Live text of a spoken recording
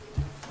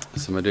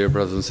So, my dear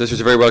brothers and sisters,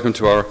 you're very welcome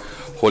to our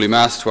Holy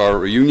Mass, to our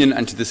reunion,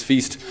 and to this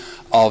feast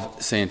of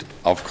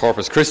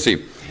Corpus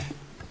Christi.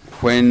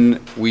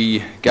 When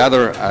we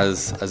gather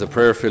as a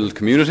prayer-filled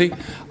community,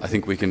 I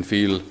think we can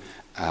feel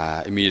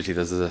immediately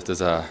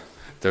there's a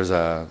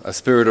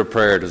spirit of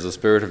prayer, there's a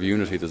spirit of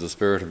unity, there's a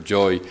spirit of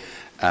joy,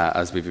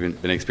 as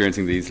we've been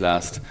experiencing these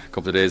last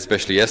couple of days,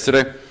 especially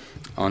yesterday,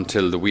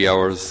 until the wee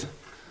hours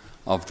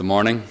of the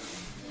morning.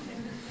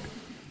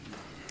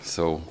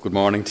 So, good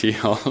morning to you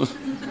all.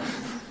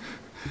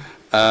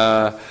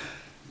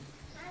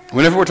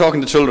 Whenever we're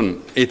talking to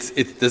children,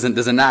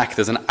 there's an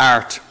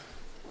art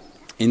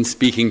in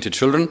speaking to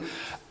children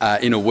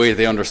in a way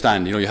they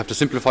understand. You know, you have to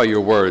simplify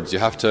your words. You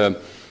have to,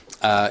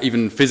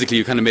 even physically,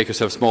 you kind of make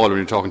yourself smaller when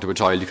you're talking to a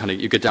child.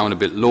 You get down a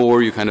bit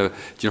lower. You kind of,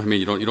 do you know what I mean?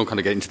 You don't kind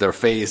of get into their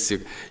face.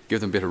 You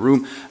give them a bit of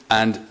room,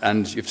 and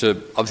you have to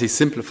obviously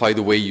simplify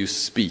the way you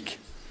speak.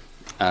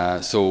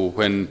 So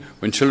when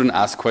children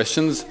ask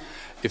questions, you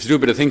have to do a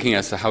bit of thinking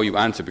as to how you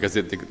answer, because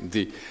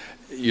you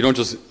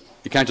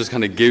can't just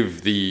kind of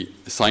give the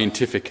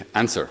scientific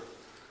answer.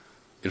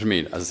 You know what I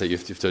mean? As I say, you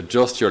have to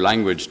adjust your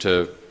language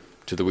to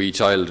the wee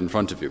child in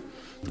front of you,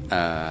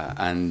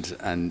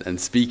 and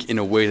speak in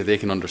a way that they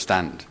can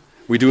understand.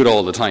 We do it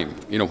all the time.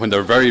 You know, when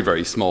they're very,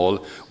 very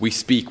small, we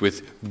speak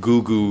with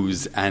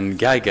goo-goos and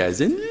gagas,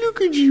 and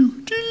look at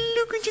you,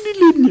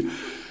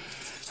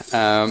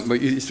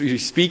 but you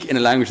speak in a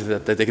language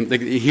that they can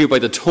hear by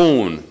the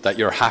tone that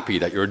you're happy,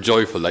 that you're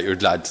joyful, that you're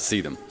glad to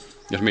see them. You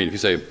know what I mean? If you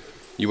say,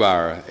 you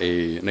are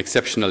an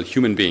exceptional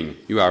human being,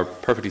 you are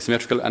perfectly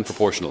symmetrical and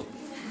proportional,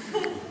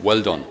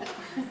 well done.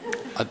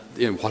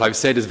 What I've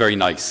said is very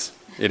nice.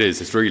 It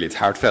is, it's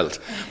heartfelt.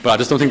 But I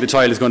just don't think the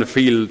child is going to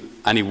feel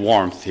any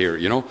warmth here,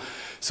 you know?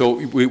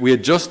 So we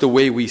adjust the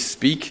way we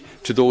speak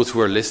to those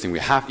who are listening.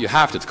 You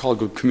have to, it's called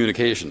good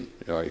communication.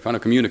 If you want to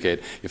communicate,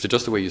 you have to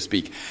adjust the way you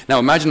speak. Now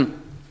imagine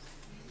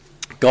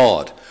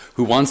God,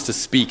 who wants to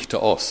speak to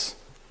us,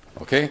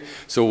 okay?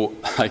 So,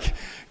 like,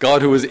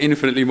 God, who is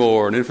infinitely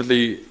more and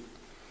infinitely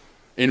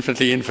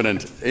infinite,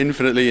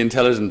 infinitely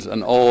intelligent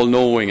and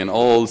all-knowing and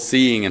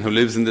all-seeing, and who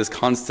lives in this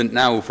constant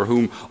now, for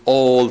whom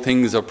all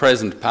things are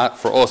present,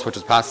 for us, which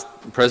is past,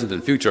 present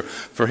and future,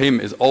 for him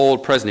is all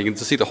present. You can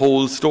just see the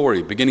whole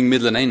story, beginning,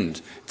 middle and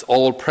end. It's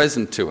all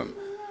present to him.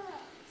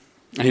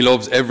 And he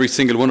loves every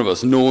single one of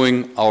us,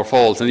 knowing our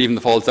faults and even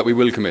the faults that we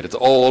will commit. It's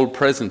all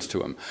present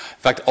to him. In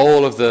fact,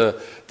 all of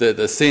the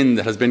sin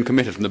that has been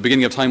committed from the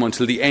beginning of time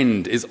until the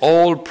end is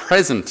all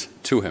present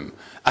to him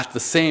at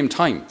the same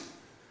time.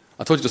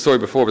 I told you the story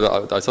before,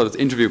 but I saw this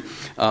interview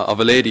of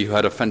a lady who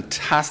had a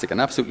fantastic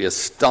and absolutely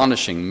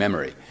astonishing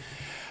memory.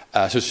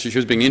 So she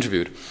was being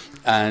interviewed,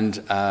 and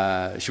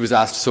she was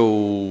asked,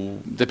 so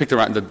the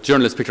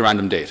journalist picked a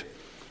random date,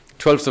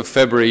 12th of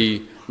February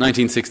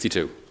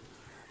 1962.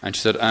 And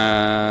she said,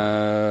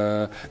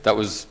 that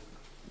was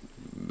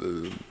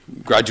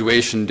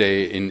graduation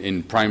day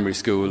in primary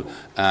school.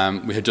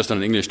 We had just done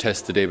an English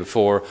test the day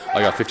before.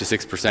 I got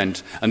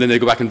 56%. And then they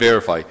go back and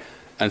verify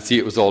and see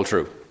it was all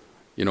true.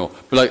 You know,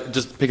 but like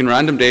just picking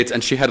random dates,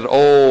 and she had it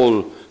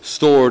all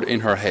stored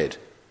in her head.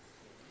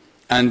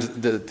 And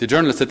the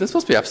journalist said, this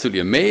must be absolutely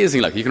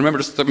amazing. Like, you can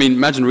remember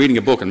imagine reading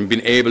a book and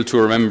being able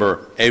to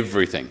remember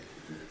everything.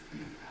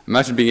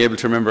 Imagine being able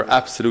to remember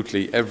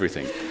absolutely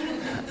everything.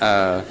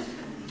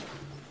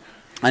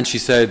 And she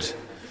said,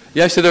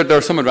 yeah, she said there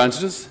are some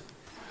advantages,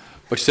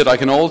 but she said, I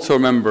can also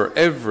remember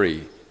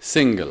every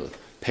single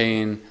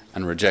pain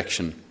and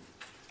rejection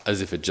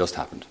as if it just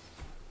happened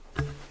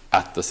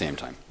at the same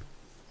time.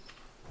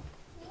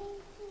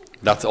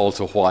 That's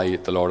also why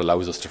the Lord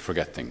allows us to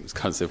forget things,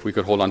 because if we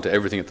could hold on to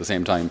everything at the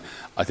same time,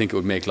 I think it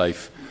would make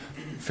life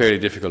fairly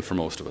difficult for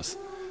most of us.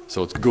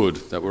 So it's good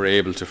that we're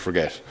able to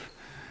forget.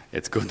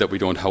 It's good that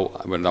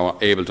we're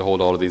not able to hold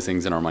all of these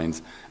things in our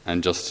minds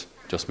and just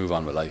move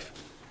on with life.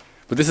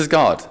 But this is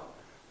God,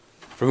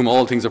 for whom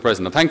all things are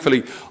present. And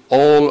thankfully,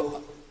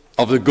 all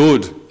of the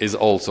good is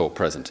also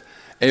present.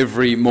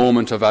 Every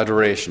moment of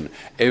adoration,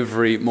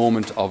 every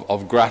moment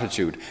of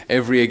gratitude,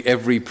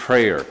 every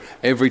prayer,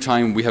 every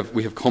time we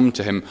have come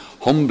to him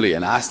humbly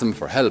and asked him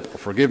for help or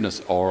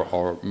forgiveness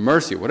or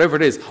mercy, whatever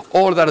it is,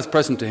 all of that is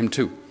present to him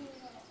too.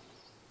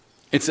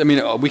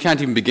 We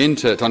can't even begin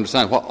to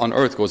understand what on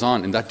earth goes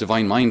on in that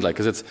divine mind, like,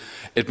 because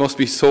it must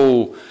be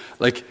so,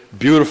 like,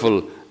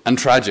 beautiful and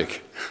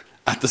tragic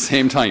at the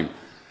same time.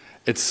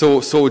 It's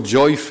so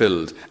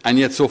joy-filled and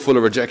yet so full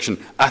of rejection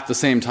at the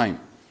same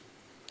time.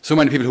 So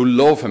many people who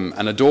love him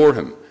and adore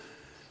him,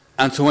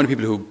 and so many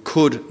people who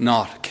could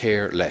not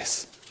care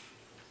less.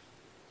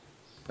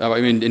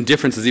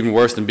 Indifference is even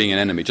worse than being an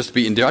enemy. Just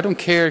be indifferent. I don't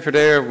care if you're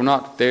there, we're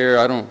not there,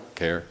 I don't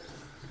care.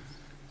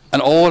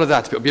 And all of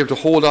that, to be able to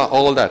hold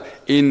all of that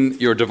in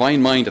your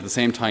divine mind at the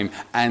same time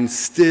and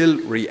still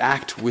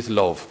react with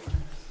love.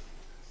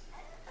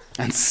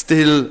 And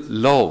still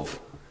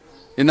love.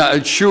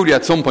 Surely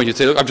at some point you'd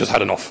say, look, I've just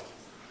had enough.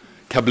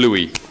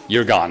 Kablooey,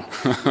 you're gone.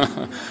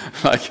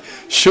 Like,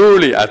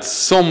 surely at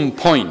some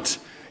point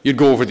you'd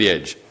go over the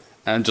edge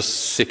and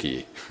just sick of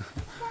you.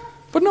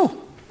 But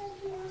no.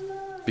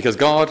 Because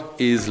God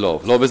is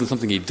love. Love isn't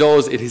something he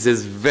does. It is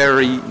his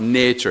very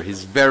nature.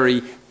 His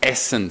very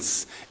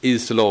essence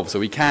is to love.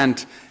 So he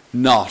can't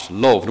not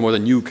love, no more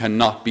than you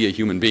cannot be a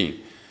human being.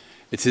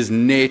 It's his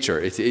nature.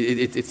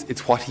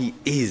 It's what he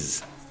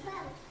is.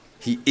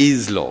 He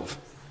is love.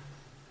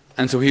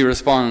 And so he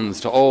responds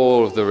to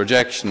all of the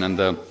rejection and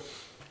the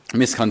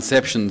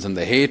misconceptions and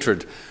the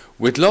hatred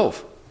with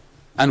love,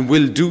 and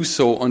will do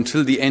so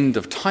until the end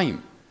of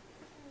time.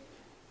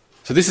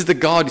 So this is the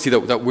God, you see,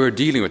 that we're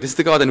dealing with. This is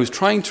the God then who's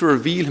trying to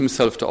reveal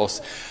himself to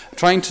us,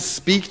 trying to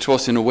speak to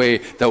us in a way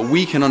that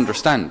we can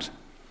understand.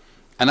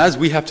 And as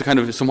we have to kind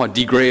of somewhat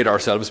degrade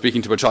ourselves,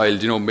 speaking to a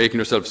child, making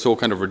yourself so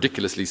kind of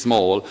ridiculously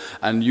small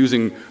and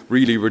using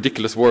really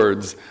ridiculous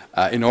words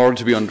in order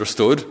to be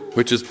understood,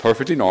 which is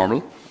perfectly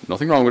normal,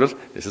 nothing wrong with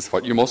it. This is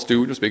what you must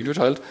do when you're speaking to a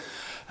child.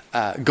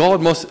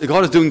 God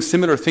is doing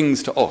similar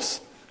things to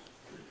us.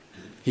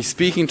 He's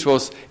speaking to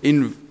us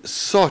in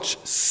such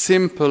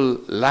simple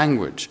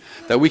language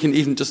that we can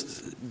even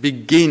just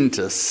begin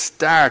to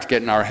start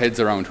getting our heads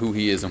around who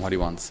he is and what he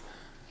wants.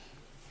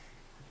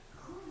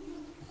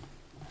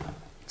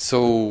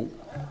 So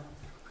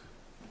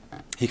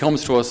he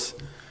comes to us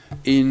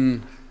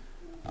in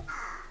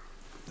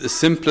the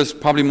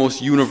simplest, probably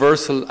most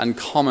universal and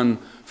common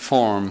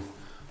form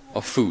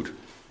of food.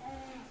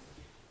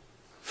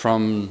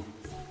 From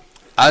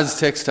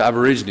Aztecs to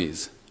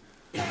Aborigines,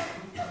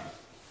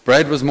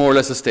 bread was more or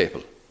less a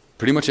staple,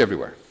 pretty much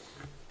everywhere.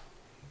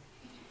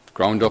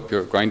 Grind up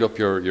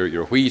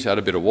your wheat, add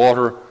a bit of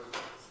water,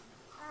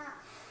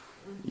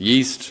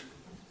 yeast.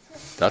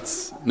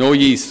 That's no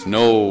yeast.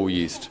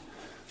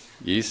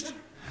 Yeast,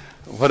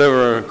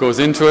 whatever goes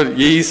into it,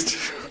 yeast,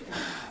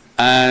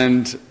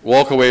 and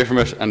walk away from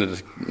it, and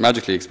it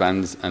magically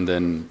expands, and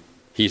then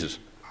heat it,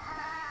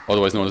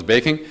 otherwise known as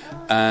baking,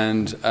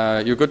 and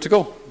you're good to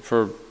go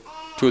for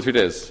 2 or 3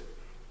 days,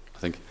 I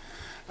think.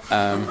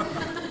 I'm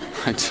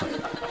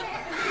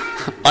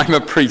a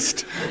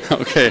priest,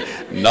 okay,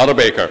 not a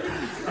baker.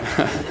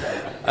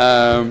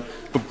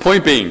 But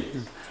point being,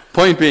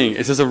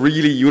 it's just a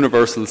really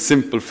universal,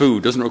 simple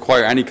food. Doesn't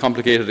require any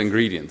complicated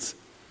ingredients.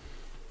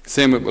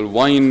 Same with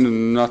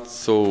wine, not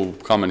so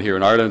common here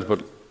in Ireland,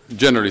 but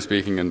generally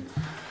speaking, in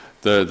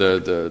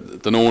the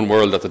known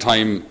world at the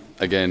time,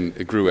 again,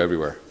 it grew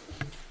everywhere.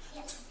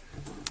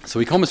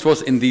 So he comes to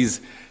us in these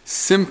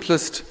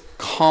simplest,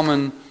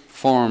 common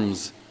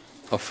forms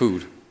of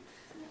food,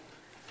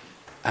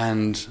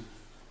 and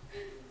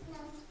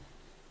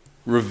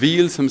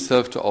reveals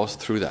himself to us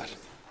through that.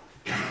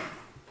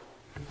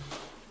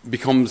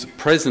 Becomes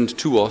present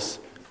to us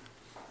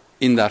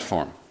in that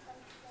form.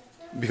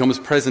 Becomes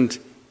present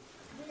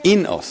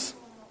in us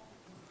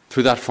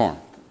through that form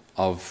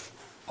of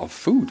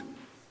food.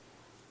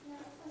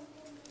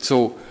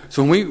 So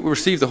when we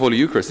receive the Holy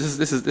Eucharist,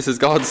 this is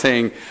God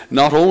saying,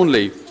 not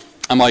only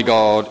am I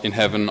God in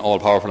heaven,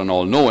 all-powerful and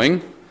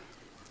all-knowing,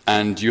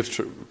 and you have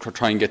to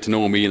try and get to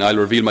know me, and I'll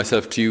reveal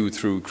myself to you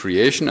through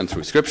creation and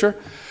through Scripture.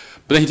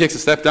 But then he takes a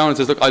step down and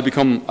says, look, I'll take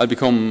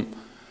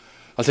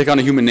on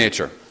a human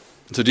nature.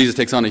 So Jesus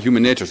takes on a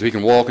human nature, so he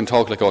can walk and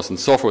talk like us and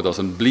suffer with us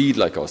and bleed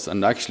like us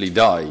and actually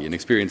die and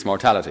experience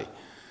mortality,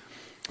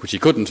 which he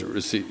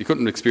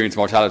couldn't experience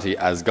mortality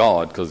as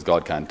God, because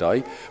God can't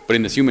die. But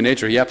in this human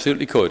nature, he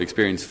absolutely could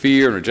experience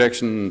fear and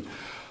rejection,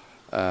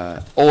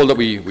 all that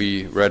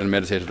we read and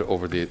meditated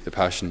over the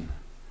Passion,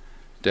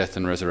 death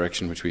and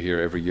resurrection, which we hear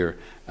every year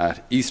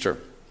at Easter.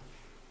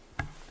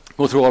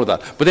 Go through all of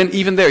that. But then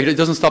even there, it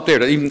doesn't stop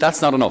there. Even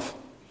that's not enough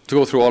to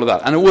go through all of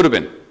that. And it would have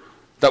been.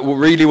 That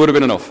really would have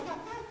been enough.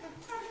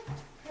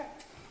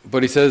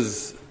 But he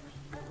says,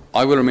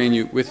 I will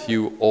remain with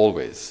you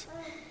always,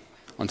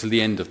 until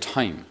the end of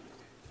time.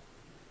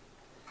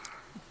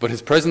 But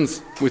his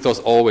presence with us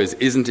always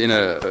isn't in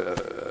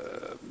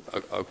a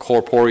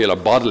corporeal, a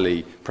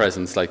bodily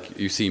presence like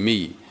you see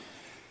me.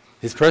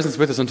 His presence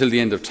with us until the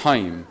end of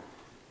time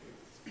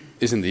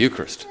is in the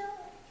Eucharist.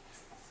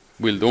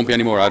 There won't be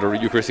any more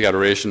Eucharistic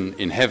adoration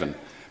in heaven.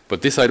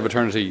 But this side of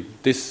eternity,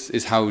 this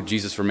is how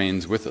Jesus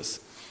remains with us.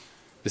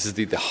 This is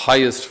the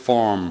highest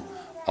form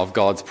of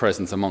God's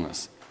presence among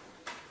us.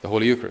 The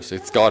Holy Eucharist.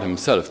 It's God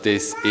himself.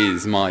 This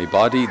is my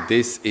body.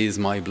 This is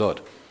my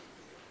blood.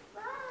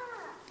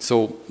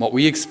 So what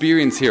we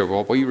experience here,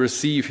 what we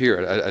receive here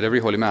at every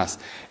Holy Mass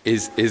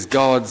is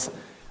God's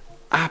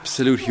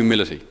absolute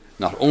humility.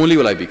 Not only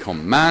will I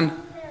become man,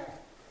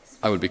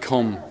 I will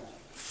become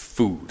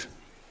food.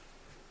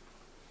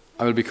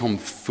 I will become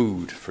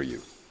food for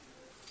you.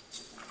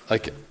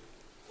 Like,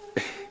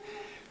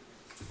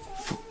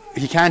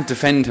 he can't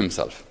defend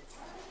himself.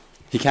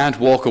 He can't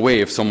walk away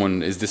if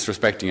someone is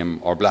disrespecting him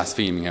or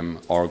blaspheming him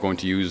or going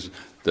to use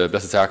the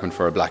Blessed Sacrament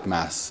for a black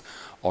mass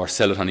or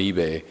sell it on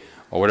eBay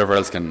or whatever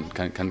else can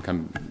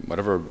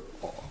whatever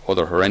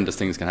other horrendous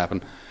things can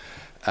happen.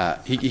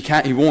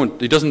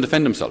 He doesn't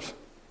defend himself.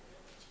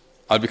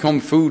 I'll become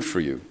food for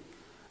you,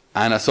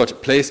 and as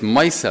such place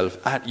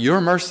myself at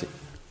your mercy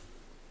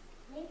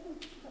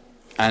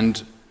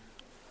and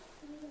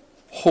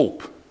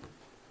hope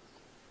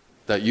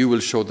that you will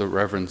show the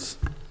reverence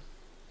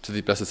to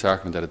the Blessed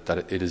Sacrament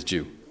that it is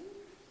due.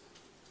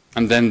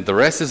 And then the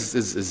rest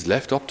is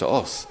left up to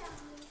us.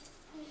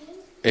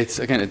 It's,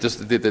 again,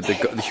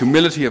 the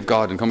humility of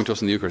God in coming to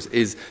us in the Eucharist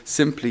is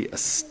simply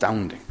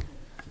astounding.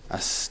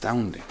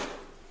 Astounding.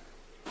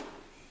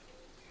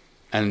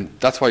 And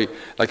that's why,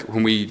 like,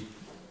 when we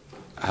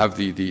have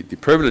the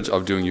privilege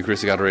of doing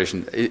Eucharistic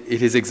adoration, it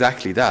is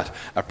exactly that,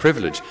 a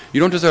privilege.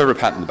 You don't deserve a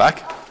pat on the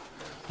back.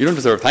 You don't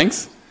deserve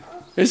thanks.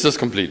 It's just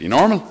completely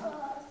normal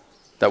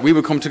that we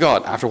would come to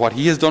God after what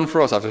he has done for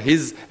us, after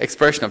his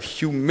expression of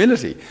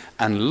humility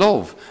and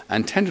love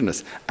and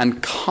tenderness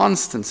and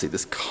constancy,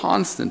 this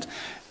constant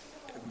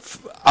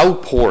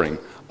outpouring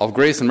of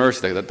grace and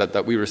mercy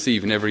that we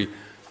receive in every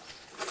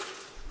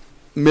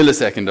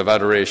millisecond of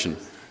adoration.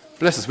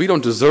 Bless us, we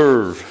don't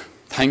deserve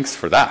thanks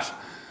for that.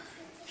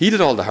 He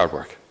did all the hard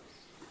work.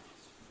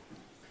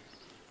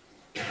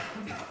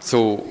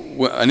 So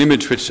an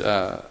image which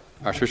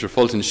Archbishop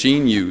Fulton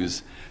Sheen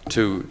used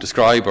to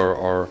describe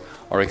or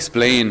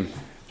explain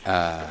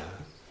the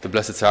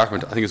Blessed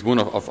Sacrament, I think is one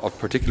of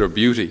particular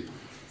beauty.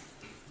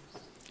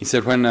 He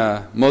said when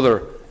a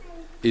mother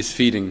is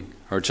feeding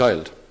her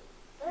child,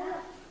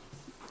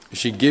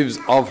 she gives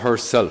of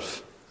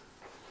herself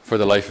for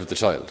the life of the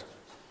child.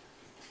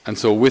 And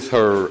so with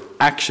her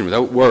action,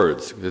 without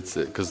words,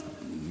 because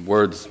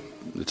words,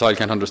 the child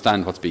can't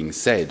understand what's being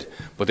said,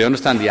 but they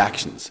understand the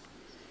actions.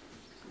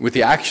 With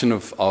the action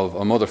of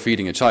a mother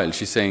feeding a child,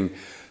 she's saying,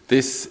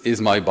 this is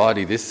my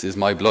body, this is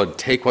my blood.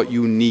 Take what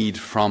you need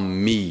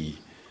from me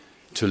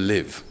to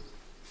live.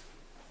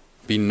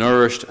 Be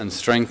nourished and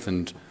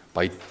strengthened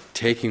by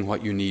taking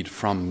what you need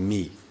from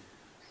me.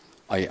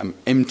 I am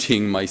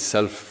emptying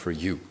myself for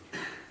you.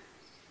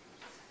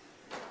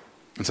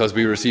 And so as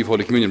we receive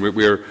Holy Communion,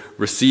 we're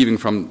receiving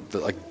from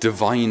the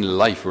divine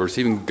life. We're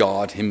receiving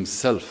God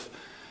himself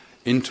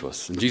into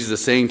us. And Jesus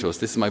is saying to us,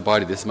 this is my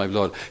body, this is my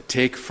blood.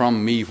 Take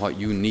from me what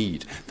you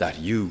need that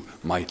you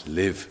might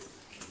live.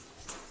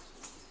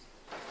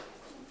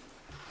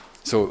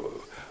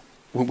 So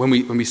when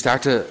we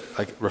start to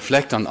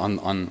reflect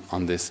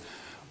on this,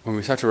 when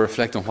we start to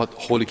reflect on what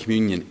Holy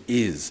Communion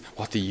is,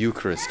 what the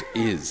Eucharist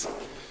is,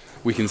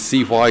 we can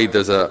see why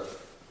there's a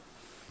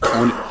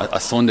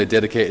Sunday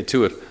dedicated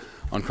to it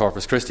on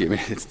Corpus Christi. I mean,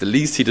 it's the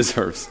least he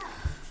deserves.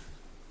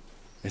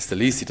 It's the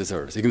least he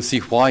deserves. You can see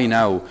why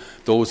now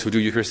those who do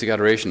Eucharistic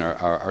adoration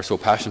are so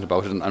passionate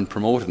about it and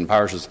promote it in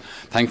parishes,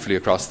 thankfully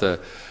across the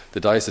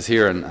diocese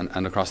here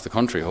and across the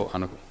country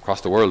and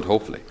across the world,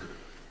 hopefully.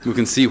 We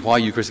can see why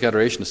Eucharistic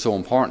adoration is so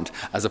important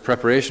as a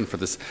preparation for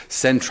this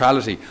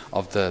centrality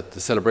of the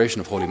celebration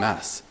of Holy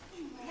Mass.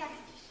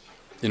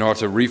 In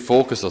order to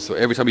refocus us, so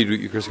every time we do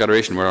Eucharistic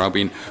adoration, we're now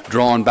being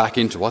drawn back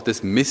into what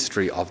this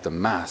mystery of the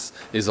Mass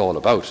is all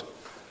about.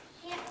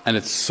 And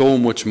it's so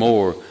much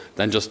more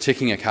than just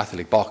ticking a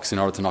Catholic box in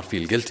order to not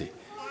feel guilty.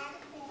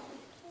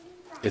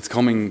 It's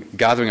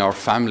gathering our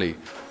family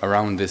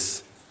around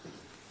this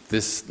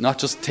not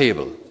just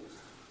table,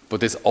 but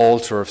this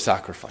altar of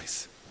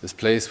sacrifice, this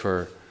place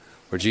where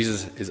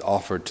Jesus is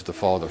offered to the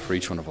Father for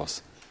each one of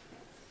us.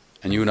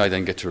 And you and I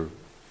then get to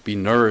be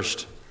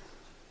nourished,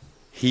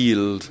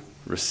 healed,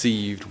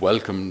 received,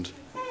 welcomed,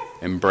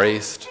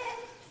 embraced,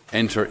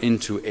 enter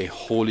into a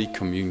holy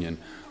communion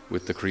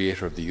with the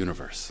Creator of the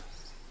universe,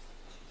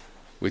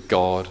 with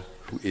God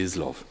who is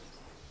love.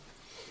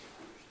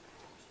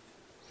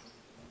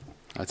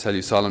 I tell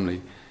you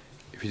solemnly,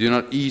 if you do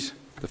not eat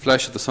the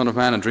flesh of the Son of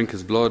Man and drink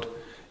his blood,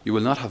 you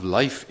will not have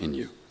life in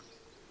you.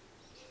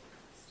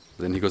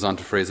 Then he goes on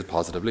to phrase it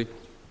positively.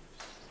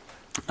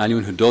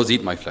 Anyone who does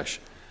eat my flesh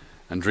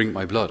and drink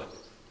my blood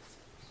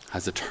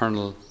has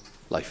eternal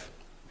life.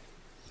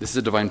 This is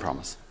a divine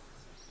promise.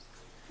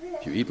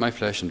 If you eat my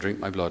flesh and drink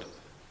my blood,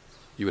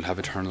 you will have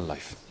eternal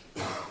life.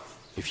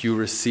 If you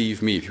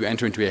receive me, if you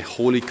enter into a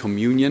holy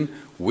communion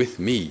with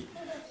me,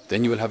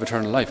 then you will have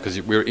eternal life because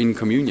we're in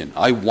communion.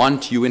 I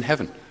want you in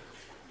heaven.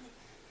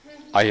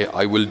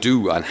 I will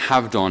do and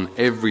have done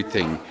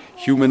everything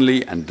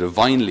humanly and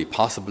divinely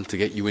possible to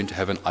get you into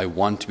heaven. I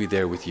want to be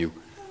there with you.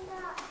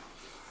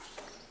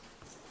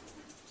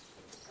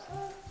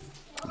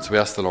 And so we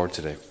ask the Lord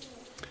today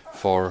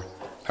for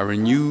a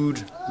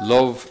renewed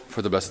love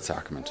for the Blessed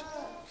Sacrament.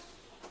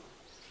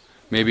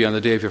 Maybe on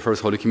the day of your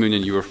first Holy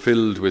Communion you were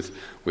filled with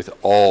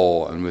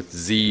awe and with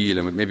zeal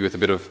and maybe with a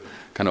bit of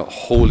kind of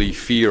holy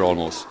fear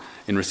almost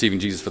in receiving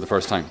Jesus for the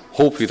first time.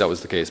 Hopefully that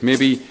was the case.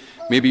 Maybe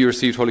you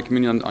received Holy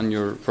Communion on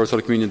your first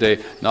Holy Communion day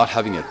not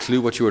having a clue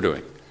what you were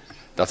doing.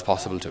 That's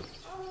possible too.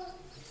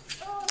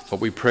 But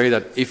we pray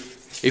that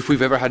if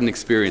we've ever had an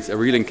experience, a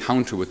real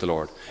encounter with the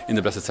Lord in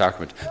the Blessed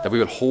Sacrament, that we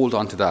will hold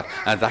on to that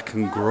and that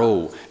can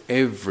grow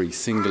every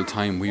single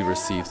time we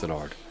receive the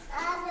Lord.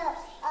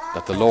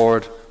 That the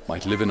Lord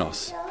might live in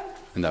us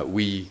and that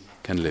we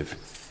can live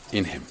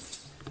in him.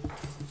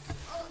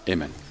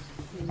 Amen.